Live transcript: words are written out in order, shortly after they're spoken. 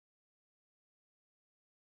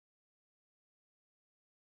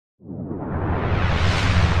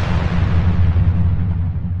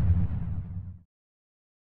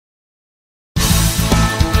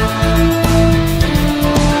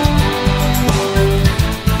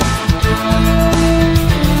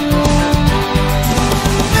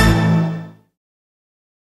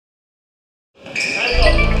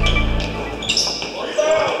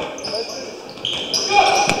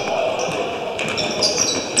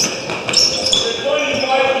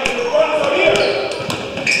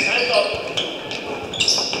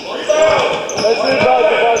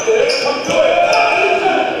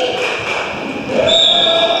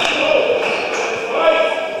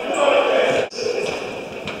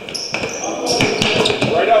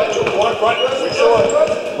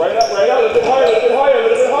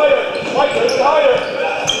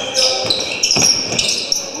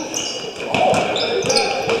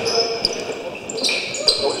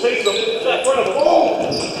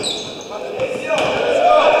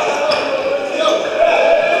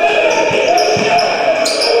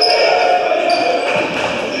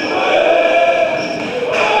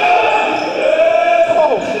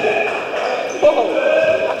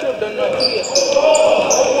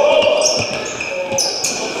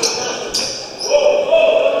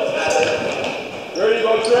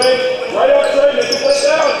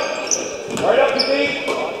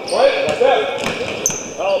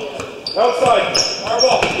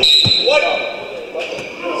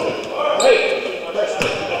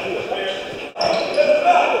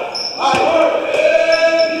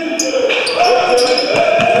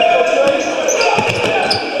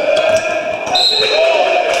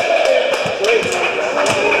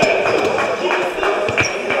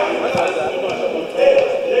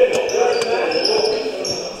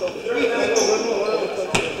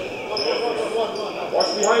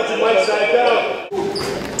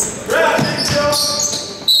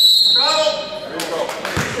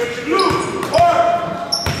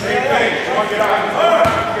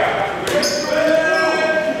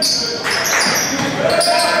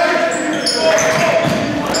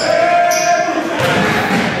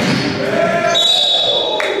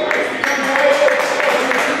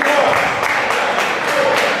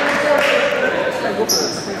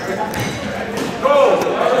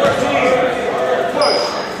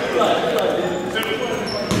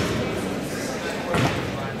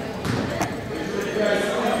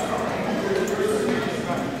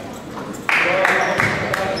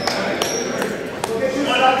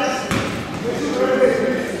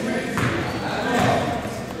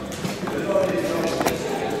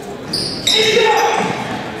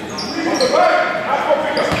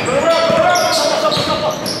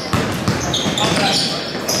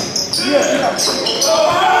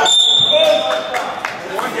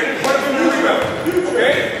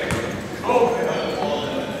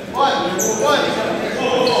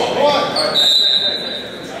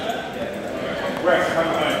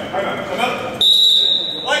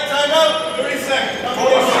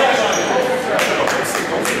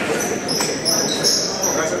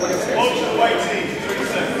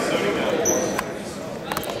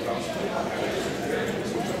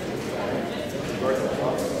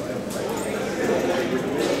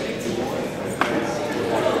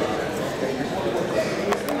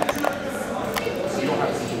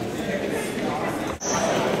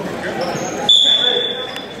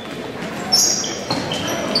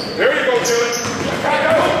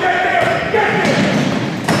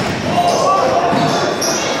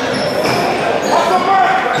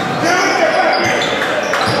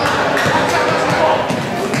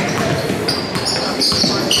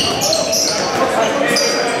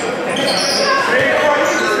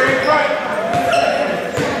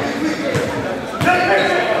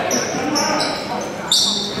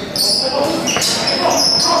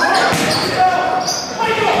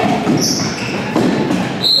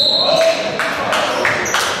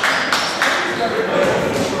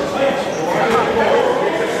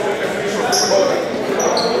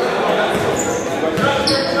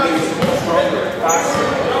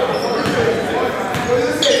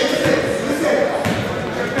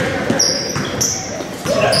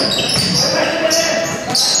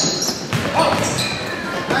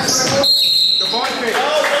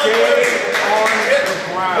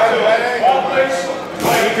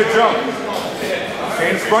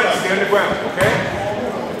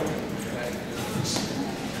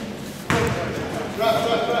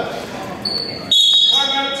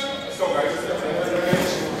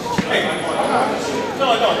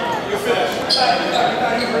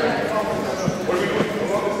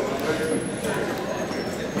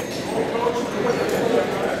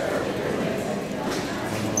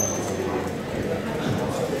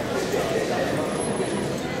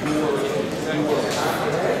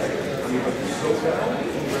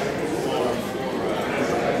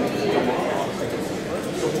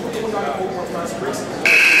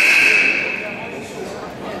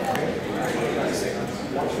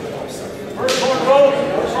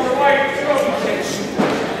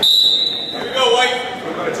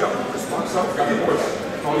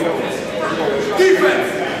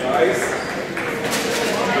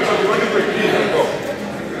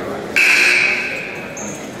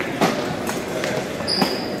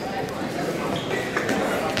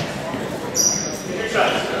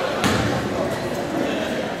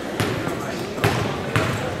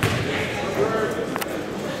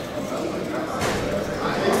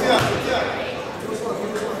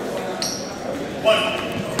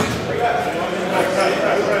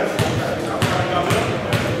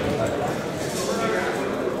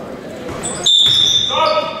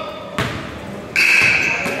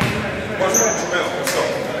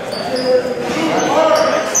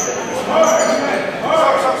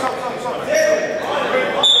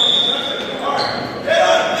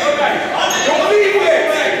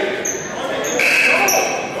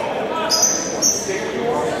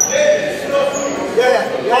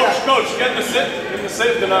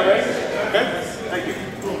not ready? Okay? Thank you.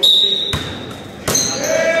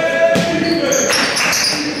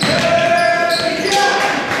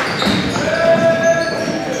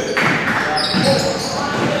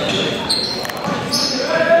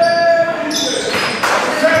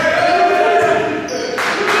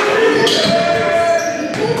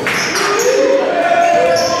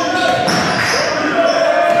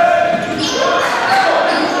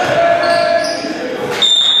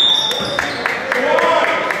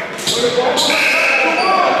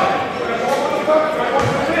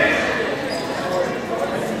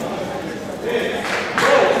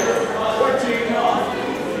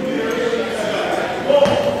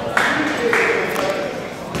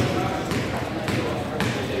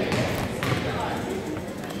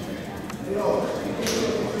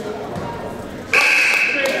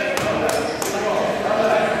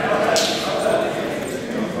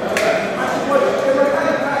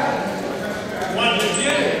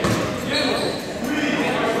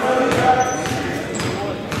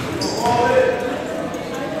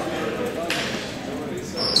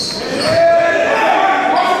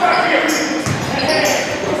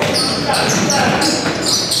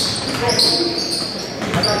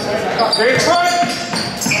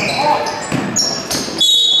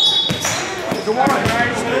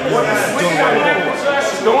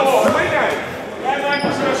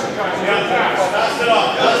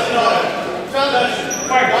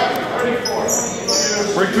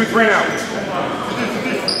 Bring 2-3 now.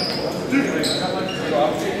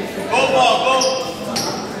 Go ball, go.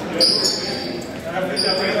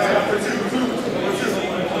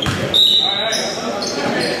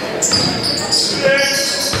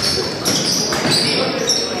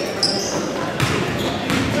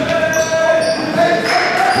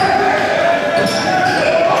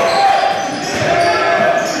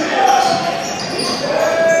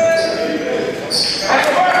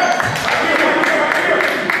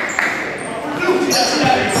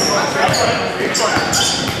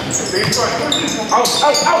 Out,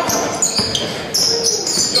 out, out!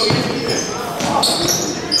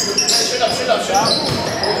 Sit up, Shaq.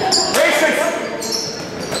 Basics!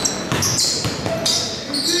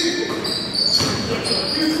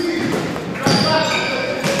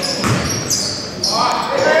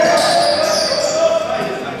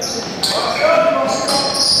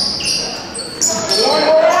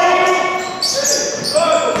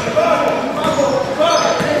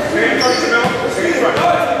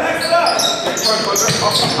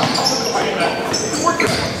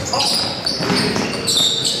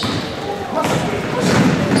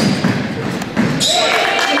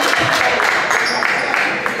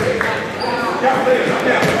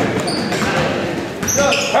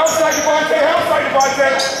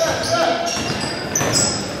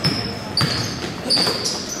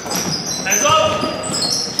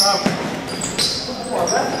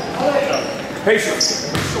 Patience.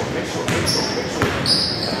 Make sure.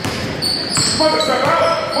 Come on, step out.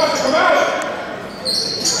 Come out.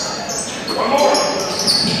 One more.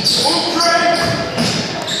 Move train.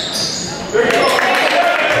 There you go.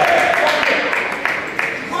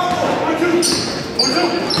 One, two.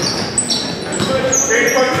 Stay in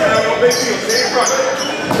front now. No big deal. Stay in front.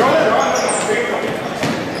 Stay in front.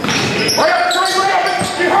 Right up.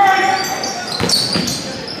 Behind.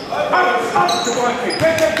 Up. Come on, Kate.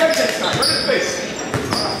 Take this time. Right in the face.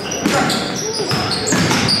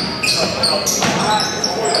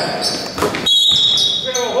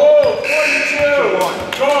 Hold.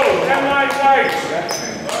 42. Go. 10 line fight.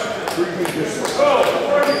 Breathe in this way. Go.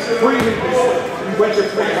 42. Breathe in this way. You went your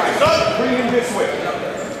pretty high. Breathe in this way.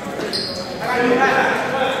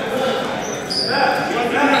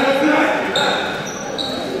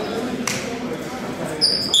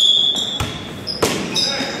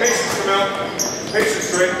 Patience, come out. Patience,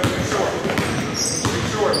 straight. Make sure.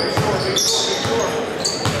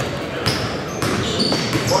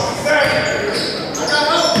 What's the second? I got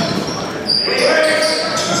help. Come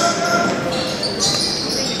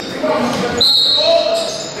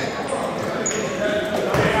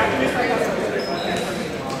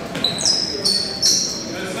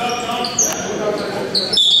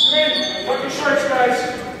in. Put your shirts, guys.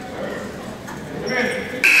 Come in.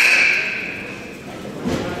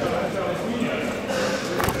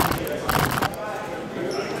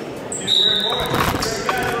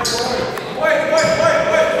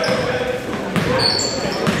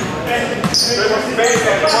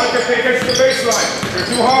 Stay against the baseline. You're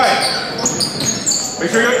too high.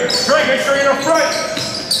 Make sure you're straight. Make sure you're in front.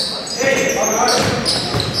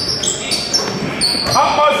 Up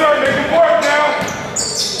buzzer. Make it work now.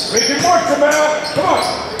 Make it work, Jamal. Come on.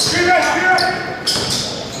 See that here?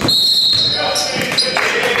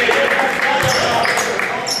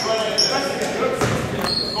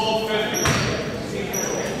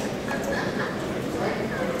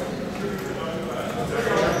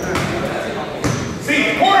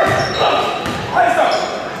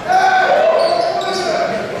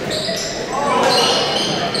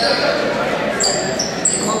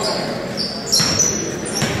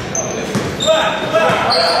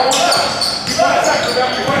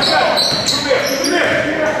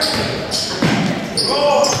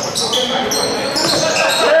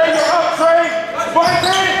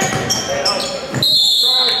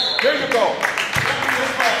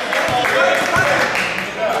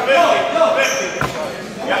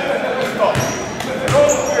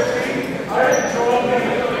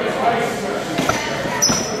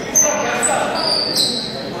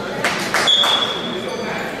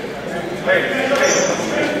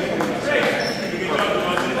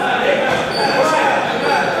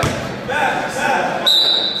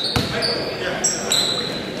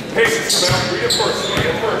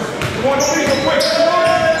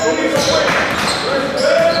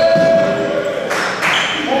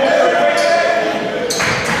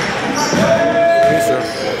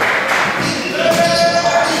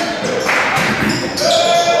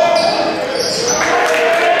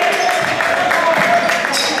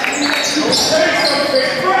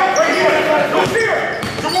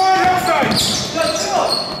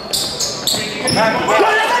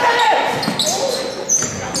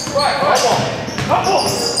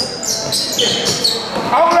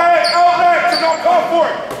 Outlet, so don't call for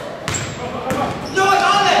it. No, it's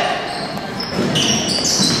on it.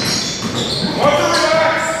 Once to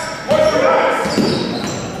relax. Once to relax.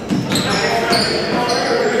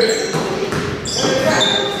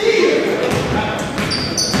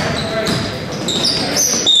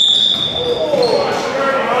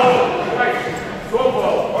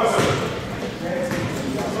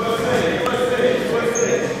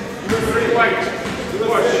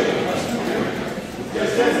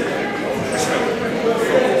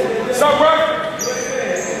 Stop, bro.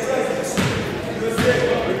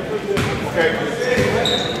 Okay.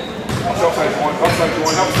 Outside you one, outside you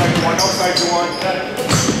one, outside you one, outside you one.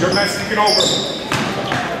 Your man sneaking over.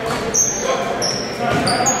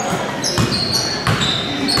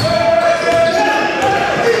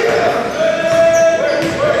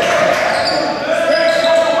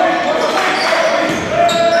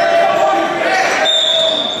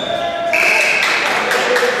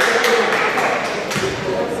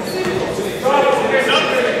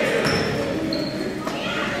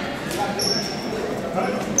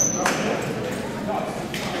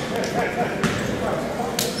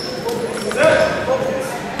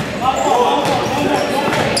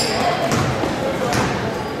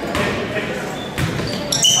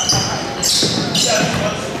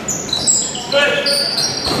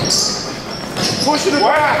 Pushing the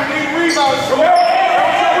back. We need rebounds. Come on.